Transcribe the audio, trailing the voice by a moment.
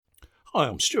Hi,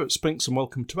 I'm Stuart Spinks and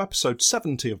welcome to episode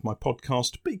 70 of my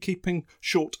podcast, Beekeeping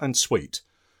Short and Sweet.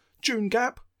 June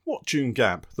Gap? What June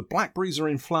Gap? The blackberries are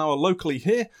in flower locally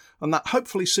here, and that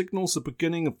hopefully signals the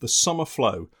beginning of the summer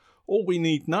flow. All we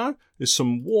need now is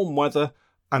some warm weather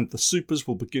and the supers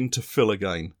will begin to fill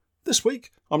again. This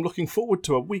week, I'm looking forward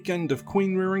to a weekend of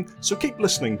queen rearing, so keep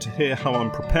listening to hear how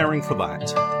I'm preparing for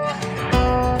that.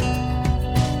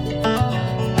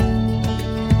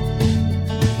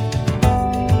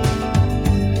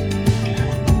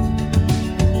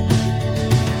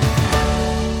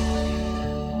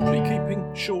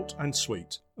 Short and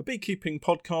Sweet, a beekeeping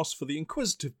podcast for the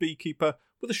inquisitive beekeeper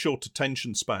with a short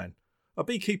attention span. A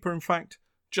beekeeper, in fact,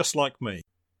 just like me.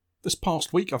 This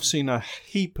past week I've seen a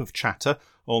heap of chatter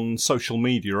on social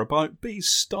media about bees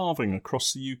starving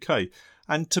across the UK,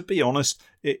 and to be honest,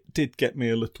 it did get me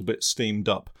a little bit steamed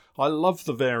up. I love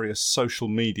the various social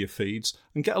media feeds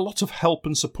and get a lot of help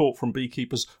and support from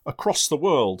beekeepers across the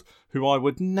world who I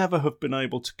would never have been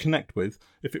able to connect with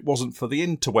if it wasn't for the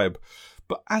interweb.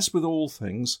 But as with all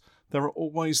things, there are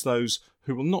always those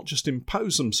who will not just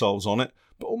impose themselves on it,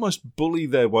 but almost bully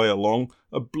their way along,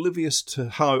 oblivious to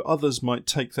how others might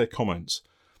take their comments.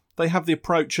 They have the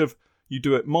approach of, you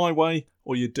do it my way,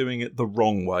 or you're doing it the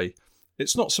wrong way.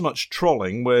 It's not so much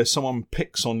trolling, where someone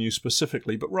picks on you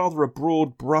specifically, but rather a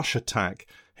broad brush attack,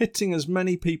 hitting as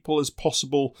many people as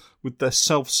possible with their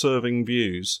self-serving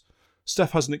views.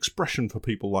 Steph has an expression for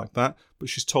people like that, but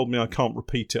she's told me I can't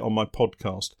repeat it on my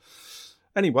podcast.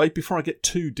 Anyway, before I get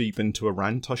too deep into a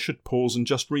rant, I should pause and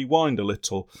just rewind a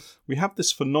little. We have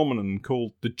this phenomenon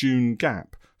called the June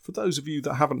Gap. For those of you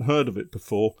that haven't heard of it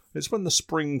before, it's when the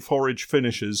spring forage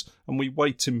finishes and we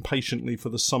wait impatiently for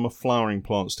the summer flowering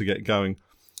plants to get going.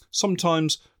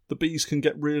 Sometimes the bees can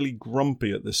get really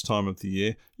grumpy at this time of the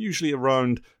year, usually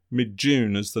around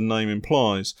mid-June as the name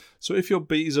implies. So if your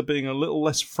bees are being a little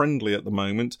less friendly at the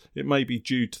moment, it may be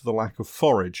due to the lack of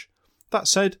forage. That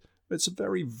said, it's a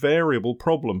very variable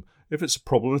problem, if it's a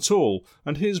problem at all,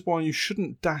 and here's why you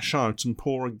shouldn't dash out and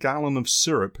pour a gallon of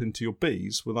syrup into your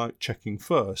bees without checking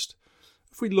first.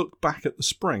 If we look back at the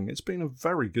spring, it's been a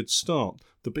very good start.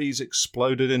 The bees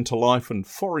exploded into life and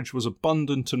forage was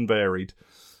abundant and varied.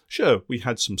 Sure, we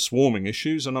had some swarming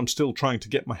issues, and I'm still trying to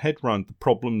get my head round the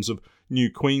problems of new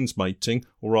queens mating,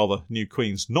 or rather new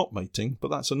queens not mating,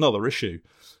 but that's another issue.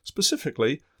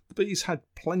 Specifically, the bees had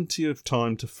plenty of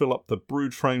time to fill up the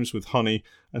brood frames with honey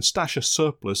and stash a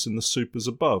surplus in the supers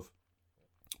above.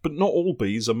 But not all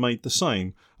bees are made the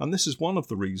same, and this is one of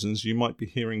the reasons you might be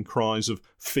hearing cries of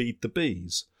feed the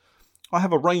bees. I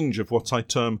have a range of what I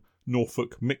term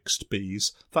Norfolk mixed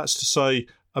bees, that's to say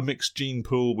a mixed gene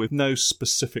pool with no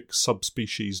specific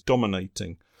subspecies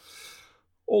dominating.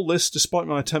 All this despite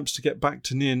my attempts to get back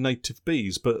to near native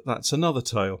bees, but that's another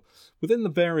tale. Within the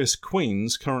various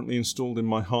queens currently installed in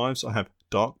my hives, I have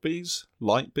dark bees,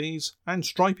 light bees, and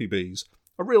stripy bees.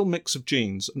 A real mix of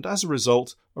genes, and as a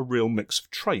result, a real mix of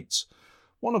traits.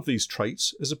 One of these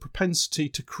traits is a propensity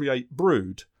to create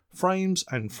brood, frames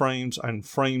and frames and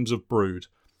frames of brood.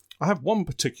 I have one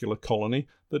particular colony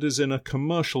that is in a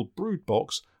commercial brood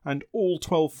box, and all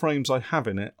 12 frames I have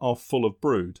in it are full of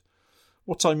brood.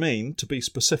 What I mean, to be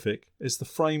specific, is the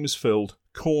frame is filled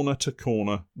corner to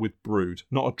corner with brood,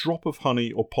 not a drop of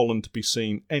honey or pollen to be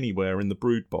seen anywhere in the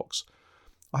brood box.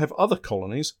 I have other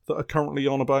colonies that are currently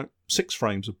on about 6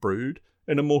 frames of brood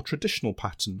in a more traditional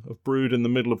pattern of brood in the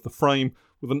middle of the frame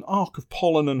with an arc of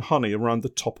pollen and honey around the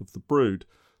top of the brood.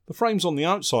 The frames on the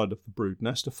outside of the brood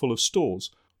nest are full of stores,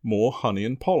 more honey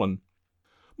and pollen.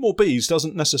 More bees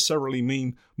doesn't necessarily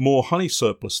mean more honey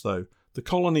surplus though. The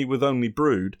colony with only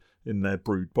brood in their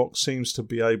brood box seems to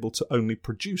be able to only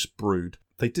produce brood.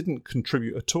 They didn't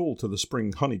contribute at all to the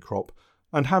spring honey crop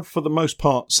and have for the most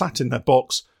part sat in their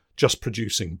box just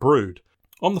producing brood.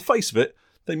 On the face of it,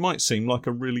 they might seem like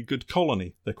a really good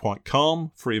colony. They're quite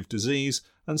calm, free of disease,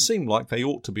 and seem like they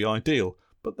ought to be ideal,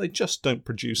 but they just don't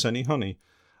produce any honey.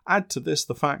 Add to this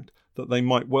the fact that they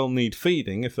might well need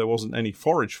feeding if there wasn't any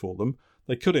forage for them.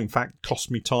 They could in fact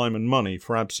cost me time and money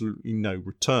for absolutely no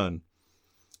return.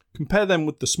 Compare them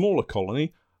with the smaller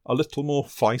colony, a little more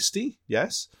feisty,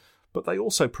 yes, but they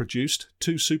also produced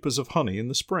 2 supers of honey in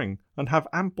the spring and have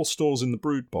ample stores in the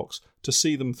brood box to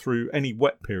see them through any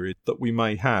wet period that we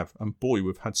may have, and boy,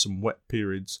 we've had some wet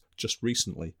periods just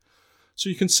recently. So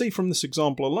you can see from this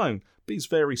example alone, bees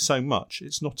vary so much,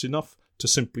 it's not enough to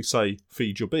simply say,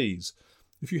 feed your bees.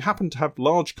 If you happen to have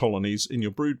large colonies in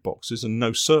your brood boxes and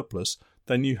no surplus,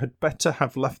 then you had better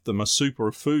have left them a super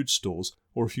of food stores,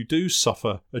 or if you do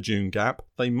suffer a June gap,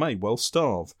 they may well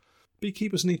starve.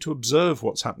 Beekeepers need to observe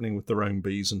what's happening with their own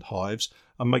bees and hives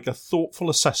and make a thoughtful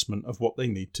assessment of what they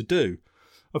need to do.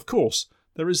 Of course,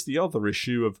 there is the other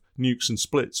issue of nukes and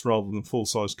splits rather than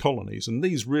full-size colonies, and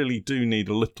these really do need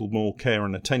a little more care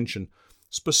and attention.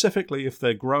 Specifically, if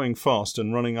they're growing fast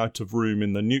and running out of room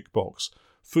in the nuke box,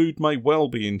 food may well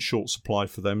be in short supply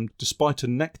for them despite a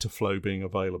nectar flow being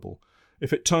available.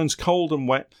 If it turns cold and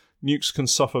wet, nukes can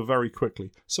suffer very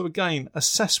quickly. So again,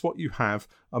 assess what you have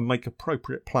and make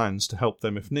appropriate plans to help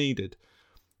them if needed.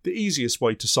 The easiest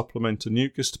way to supplement a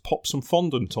nuke is to pop some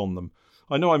fondant on them.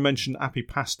 I know I mention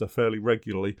Apipasta fairly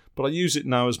regularly, but I use it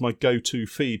now as my go-to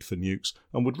feed for nukes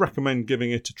and would recommend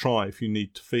giving it a try if you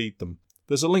need to feed them.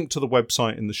 There's a link to the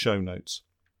website in the show notes.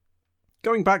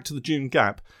 Going back to the June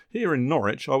gap, here in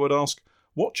Norwich I would ask,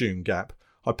 what June gap?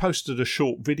 I posted a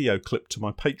short video clip to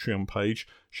my Patreon page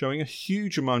showing a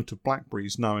huge amount of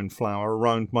blackberries now in flower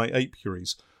around my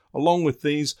apiaries. Along with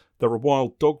these, there are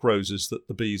wild dog roses that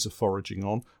the bees are foraging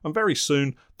on, and very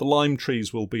soon the lime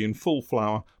trees will be in full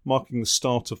flower, marking the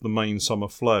start of the main summer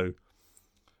flow.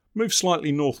 Move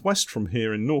slightly northwest from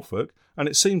here in Norfolk, and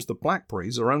it seems the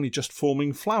blackberries are only just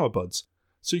forming flower buds,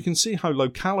 so you can see how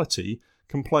locality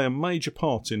can play a major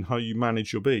part in how you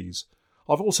manage your bees.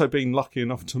 I've also been lucky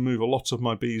enough to move a lot of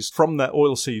my bees from their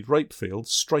oilseed rape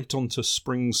fields straight onto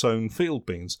spring-sown field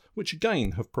beans, which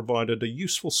again have provided a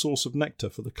useful source of nectar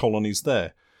for the colonies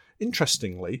there.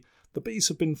 Interestingly, the bees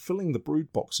have been filling the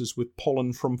brood boxes with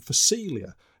pollen from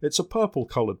Phacelia. It's a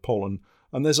purple-coloured pollen,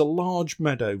 and there's a large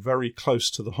meadow very close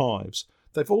to the hives.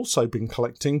 They've also been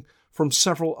collecting from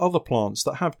several other plants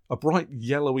that have a bright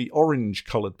yellowy orange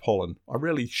coloured pollen. I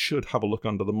really should have a look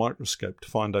under the microscope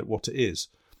to find out what it is.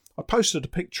 I posted a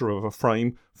picture of a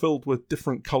frame filled with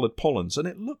different coloured pollens and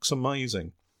it looks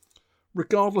amazing.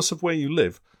 Regardless of where you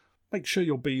live, make sure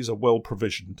your bees are well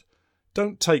provisioned.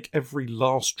 Don't take every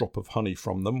last drop of honey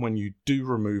from them when you do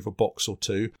remove a box or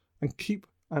two, and keep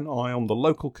an eye on the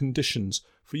local conditions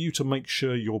for you to make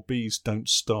sure your bees don't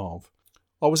starve.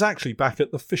 I was actually back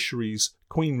at the Fisheries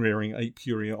queen rearing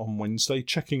apiary on Wednesday,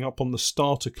 checking up on the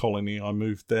starter colony I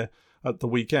moved there at the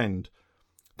weekend.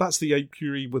 That's the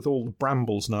apiary with all the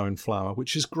brambles now in flower,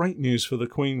 which is great news for the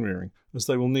queen rearing, as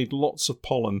they will need lots of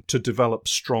pollen to develop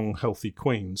strong, healthy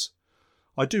queens.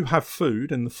 I do have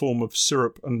food in the form of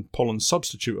syrup and pollen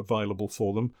substitute available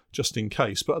for them, just in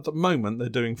case, but at the moment they're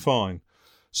doing fine.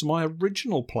 So my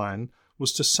original plan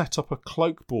was to set up a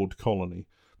cloakboard colony,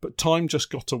 but time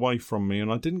just got away from me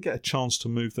and I didn't get a chance to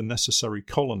move the necessary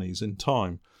colonies in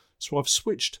time. So I've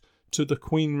switched to the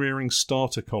queen rearing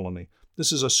starter colony.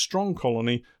 This is a strong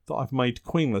colony that I've made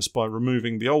queenless by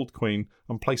removing the old queen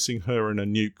and placing her in a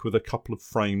nuke with a couple of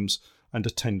frames and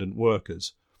attendant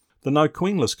workers. The now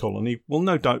queenless colony will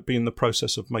no doubt be in the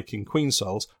process of making queen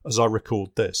cells as I record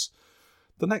this.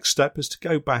 The next step is to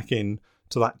go back in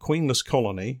to that queenless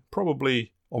colony,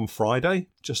 probably on Friday,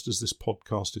 just as this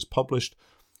podcast is published,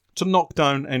 to knock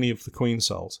down any of the queen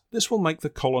cells. This will make the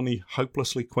colony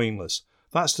hopelessly queenless.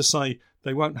 That's to say,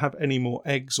 they won't have any more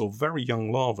eggs or very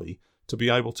young larvae to be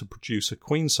able to produce a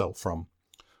queen cell from.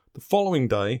 The following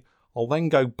day, I'll then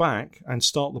go back and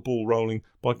start the ball rolling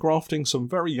by grafting some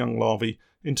very young larvae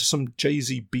into some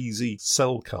JZBZ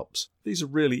cell cups. These are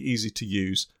really easy to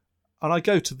use, and I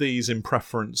go to these in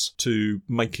preference to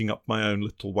making up my own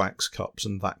little wax cups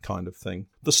and that kind of thing.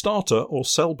 The starter or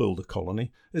cell builder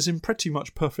colony is in pretty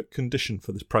much perfect condition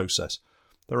for this process.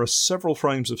 There are several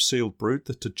frames of sealed brood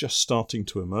that are just starting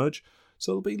to emerge,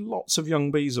 so there'll be lots of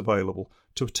young bees available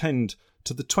to attend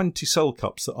to the 20 cell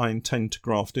cups that I intend to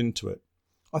graft into it.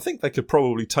 I think they could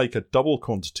probably take a double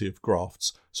quantity of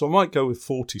grafts, so I might go with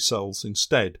 40 cells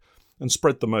instead and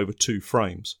spread them over 2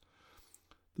 frames.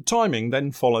 The timing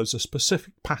then follows a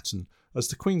specific pattern as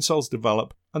the queen cells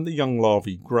develop and the young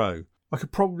larvae grow. I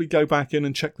could probably go back in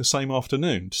and check the same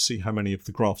afternoon to see how many of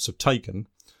the grafts have taken.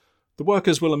 The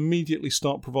workers will immediately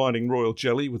start providing royal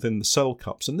jelly within the cell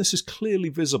cups, and this is clearly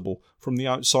visible from the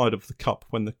outside of the cup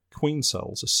when the queen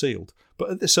cells are sealed.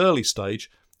 But at this early stage,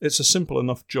 it's a simple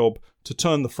enough job to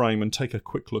turn the frame and take a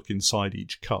quick look inside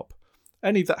each cup.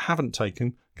 Any that haven't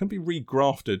taken can be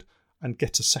regrafted and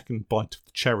get a second bite of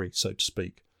the cherry, so to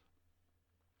speak.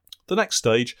 The next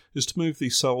stage is to move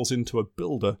these cells into a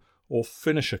builder or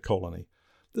finisher colony.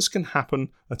 This can happen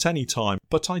at any time,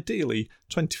 but ideally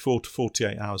 24 to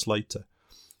 48 hours later.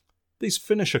 These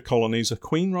finisher colonies are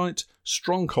queen-right,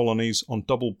 strong colonies on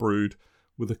double brood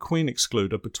with a queen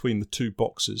excluder between the 2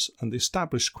 boxes and the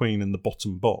established queen in the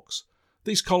bottom box.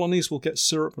 These colonies will get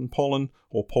syrup and pollen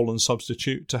or pollen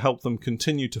substitute to help them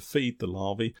continue to feed the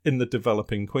larvae in the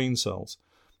developing queen cells.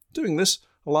 Doing this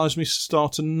allows me to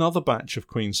start another batch of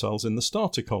queen cells in the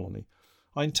starter colony.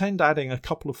 I intend adding a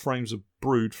couple of frames of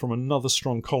brood from another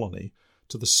strong colony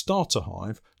to the starter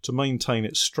hive to maintain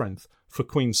its strength for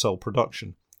queen cell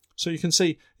production. So you can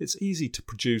see it's easy to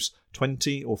produce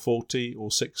 20 or 40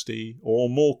 or 60 or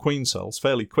more queen cells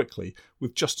fairly quickly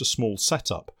with just a small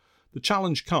setup. The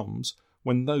challenge comes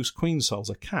when those queen cells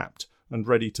are capped and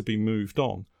ready to be moved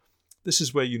on. This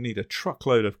is where you need a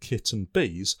truckload of kit and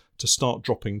bees to start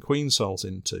dropping queen cells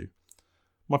into.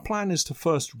 My plan is to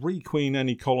first requeen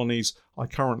any colonies I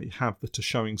currently have that are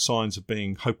showing signs of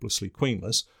being hopelessly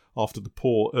queenless after the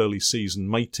poor early season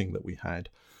mating that we had.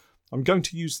 I'm going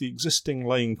to use the existing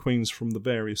laying queens from the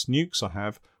various nukes I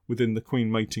have within the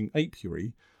queen mating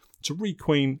apiary to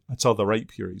requeen at other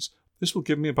apiaries. This will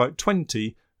give me about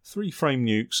 20 3-frame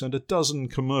nukes and a dozen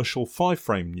commercial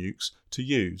 5-frame nukes to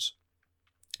use.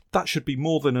 That should be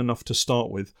more than enough to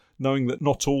start with, knowing that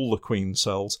not all the queen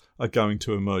cells are going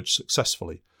to emerge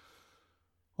successfully.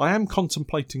 I am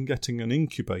contemplating getting an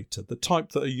incubator, the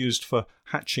type that are used for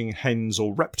hatching hens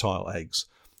or reptile eggs,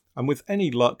 and with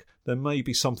any luck there may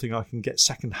be something I can get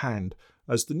second hand,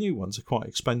 as the new ones are quite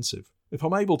expensive. If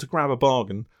I'm able to grab a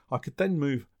bargain, I could then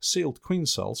move sealed queen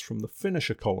cells from the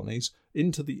finisher colonies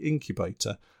into the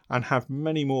incubator and have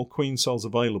many more queen cells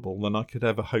available than I could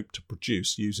ever hope to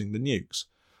produce using the nukes.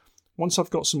 Once I've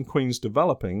got some queens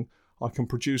developing, I can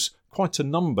produce quite a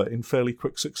number in fairly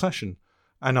quick succession,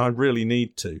 and I really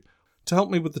need to. To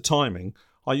help me with the timing,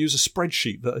 I use a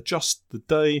spreadsheet that adjusts the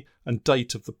day and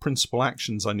date of the principal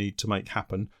actions I need to make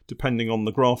happen depending on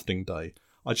the grafting day.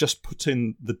 I just put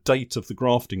in the date of the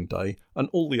grafting day and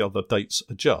all the other dates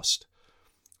adjust.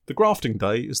 The grafting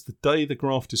day is the day the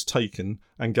graft is taken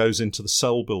and goes into the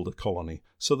cell builder colony,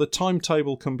 so the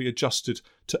timetable can be adjusted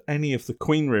to any of the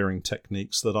queen rearing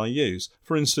techniques that I use.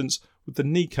 For instance, with the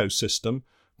Nico system,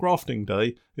 grafting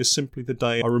day is simply the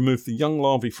day I remove the young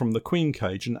larvae from the queen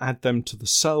cage and add them to the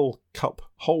cell cup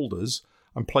holders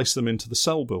and place them into the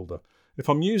cell builder. If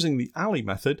I'm using the alley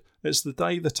method, it's the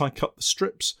day that I cut the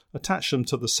strips, attach them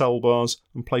to the cell bars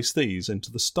and place these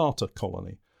into the starter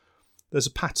colony. There's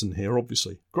a pattern here,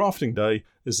 obviously. Grafting day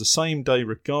is the same day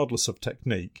regardless of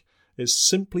technique. It's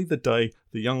simply the day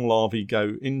the young larvae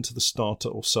go into the starter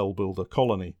or cell builder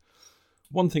colony.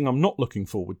 One thing I'm not looking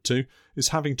forward to is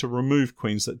having to remove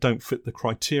queens that don't fit the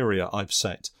criteria I've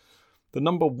set. The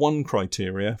number one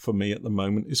criteria for me at the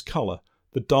moment is colour.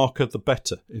 The darker the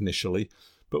better initially,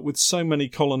 but with so many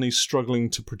colonies struggling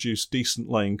to produce decent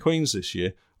laying queens this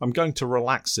year, I'm going to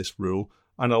relax this rule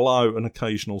and allow an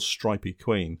occasional stripy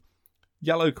queen.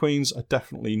 Yellow queens are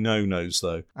definitely no-nos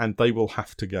though, and they will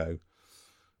have to go.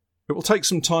 It will take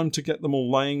some time to get them all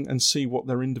laying and see what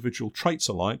their individual traits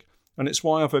are like, and it's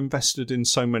why I've invested in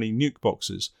so many nuke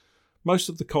boxes. Most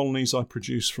of the colonies I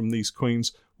produce from these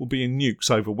queens will be in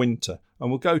nukes over winter and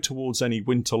will go towards any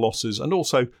winter losses and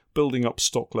also building up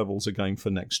stock levels again for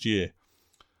next year.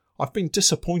 I've been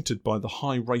disappointed by the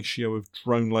high ratio of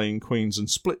drone-laying queens and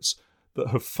splits that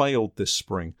have failed this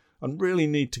spring and really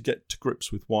need to get to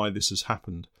grips with why this has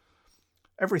happened.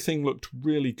 Everything looked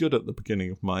really good at the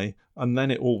beginning of May and then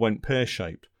it all went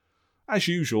pear-shaped. As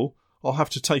usual, I'll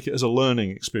have to take it as a learning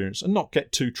experience and not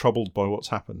get too troubled by what's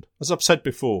happened. As I've said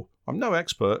before, I'm no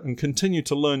expert and continue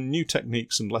to learn new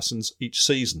techniques and lessons each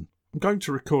season. I'm going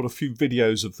to record a few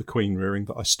videos of the queen rearing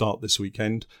that I start this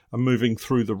weekend and moving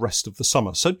through the rest of the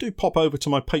summer, so do pop over to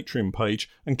my Patreon page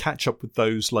and catch up with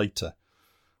those later.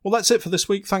 Well, that's it for this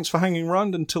week. Thanks for hanging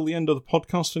around until the end of the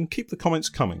podcast and keep the comments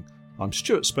coming. I'm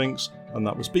Stuart Spinks and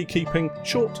that was Beekeeping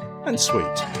Short and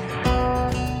Sweet.